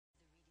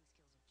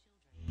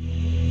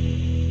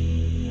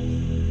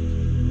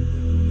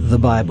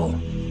Bible,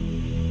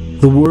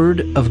 the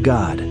Word of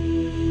God,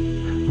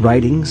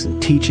 writings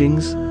and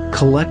teachings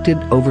collected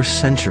over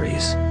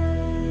centuries,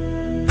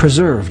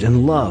 preserved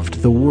and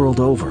loved the world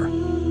over,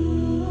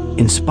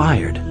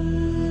 inspired,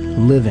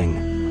 living,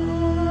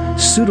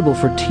 suitable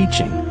for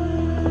teaching,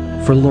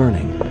 for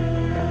learning,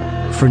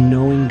 for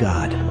knowing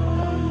God.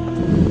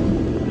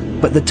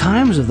 But the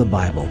times of the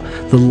Bible,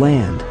 the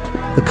land,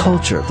 the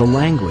culture, the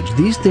language,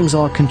 these things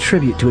all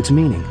contribute to its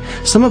meaning,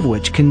 some of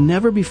which can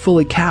never be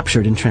fully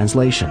captured in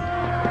translation.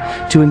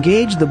 To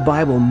engage the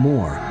Bible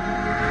more,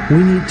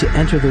 we need to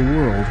enter the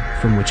world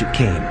from which it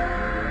came.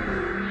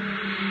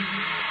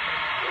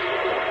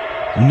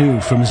 New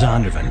from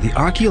Zondervan, the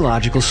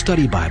Archaeological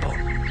Study Bible.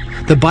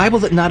 The Bible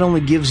that not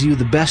only gives you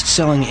the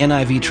best-selling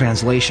NIV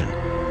translation,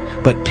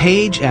 but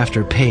page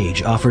after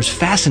page offers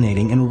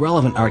fascinating and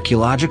relevant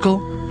archaeological,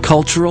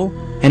 cultural,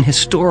 and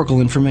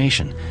historical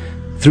information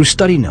through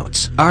study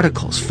notes,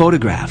 articles,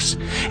 photographs,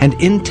 and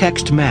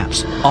in-text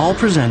maps, all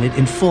presented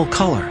in full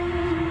color.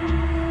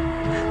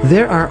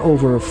 There are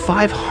over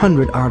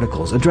 500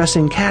 articles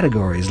addressing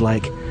categories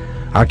like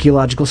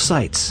archaeological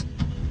sites,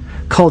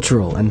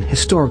 cultural and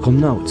historical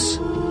notes,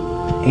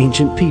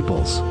 ancient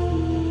peoples,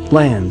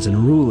 lands and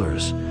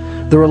rulers,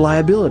 the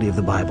reliability of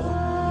the Bible,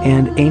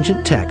 and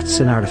ancient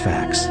texts and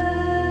artifacts.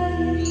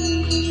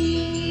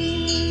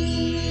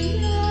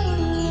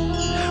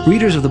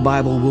 Readers of the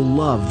Bible will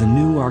love the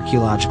new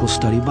Archaeological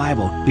Study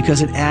Bible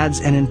because it adds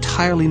an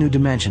entirely new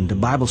dimension to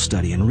Bible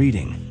study and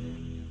reading.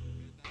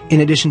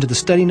 In addition to the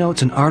study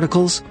notes and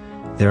articles,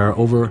 there are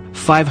over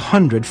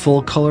 500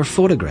 full-color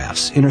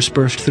photographs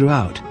interspersed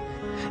throughout,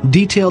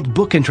 detailed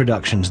book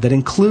introductions that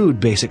include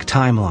basic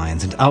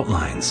timelines and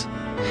outlines,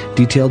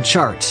 detailed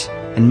charts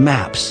and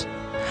maps,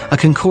 a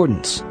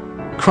concordance,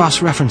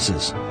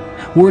 cross-references,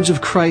 words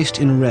of Christ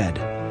in red,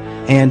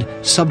 and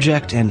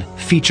subject and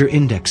feature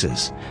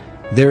indexes.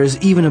 There is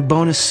even a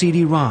bonus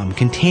CD-ROM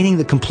containing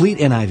the complete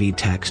NIV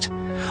text,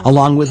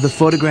 along with the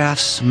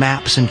photographs,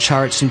 maps, and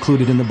charts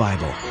included in the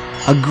Bible.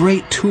 A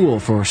great tool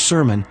for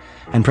sermon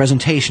and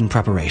presentation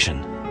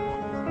preparation.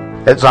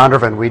 At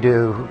Zondervan, we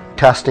do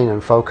testing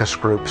and focus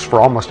groups for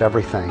almost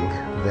everything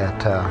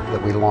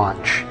that we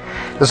launch.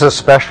 This is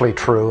especially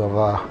true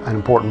of an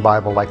important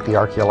Bible like the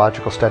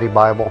Archaeological Study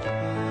Bible.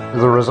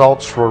 The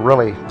results were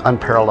really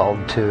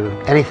unparalleled to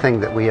anything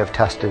that we have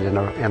tested in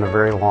a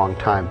very long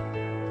time.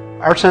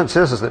 Our sense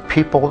is that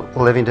people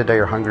living today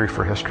are hungry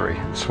for history.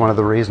 It's one of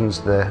the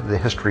reasons the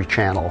History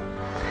Channel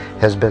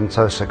has been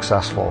so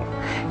successful.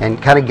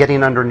 And kind of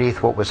getting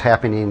underneath what was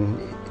happening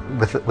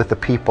with the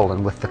people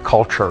and with the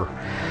culture,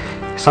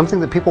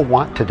 something that people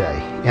want today.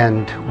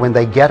 And when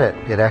they get it,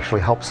 it actually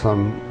helps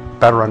them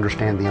better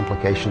understand the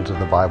implications of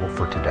the Bible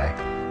for today.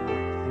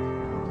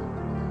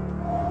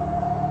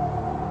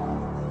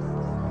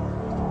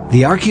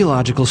 The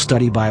Archaeological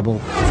Study Bible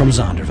from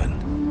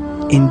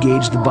Zondervan.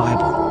 Engage the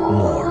Bible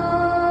more.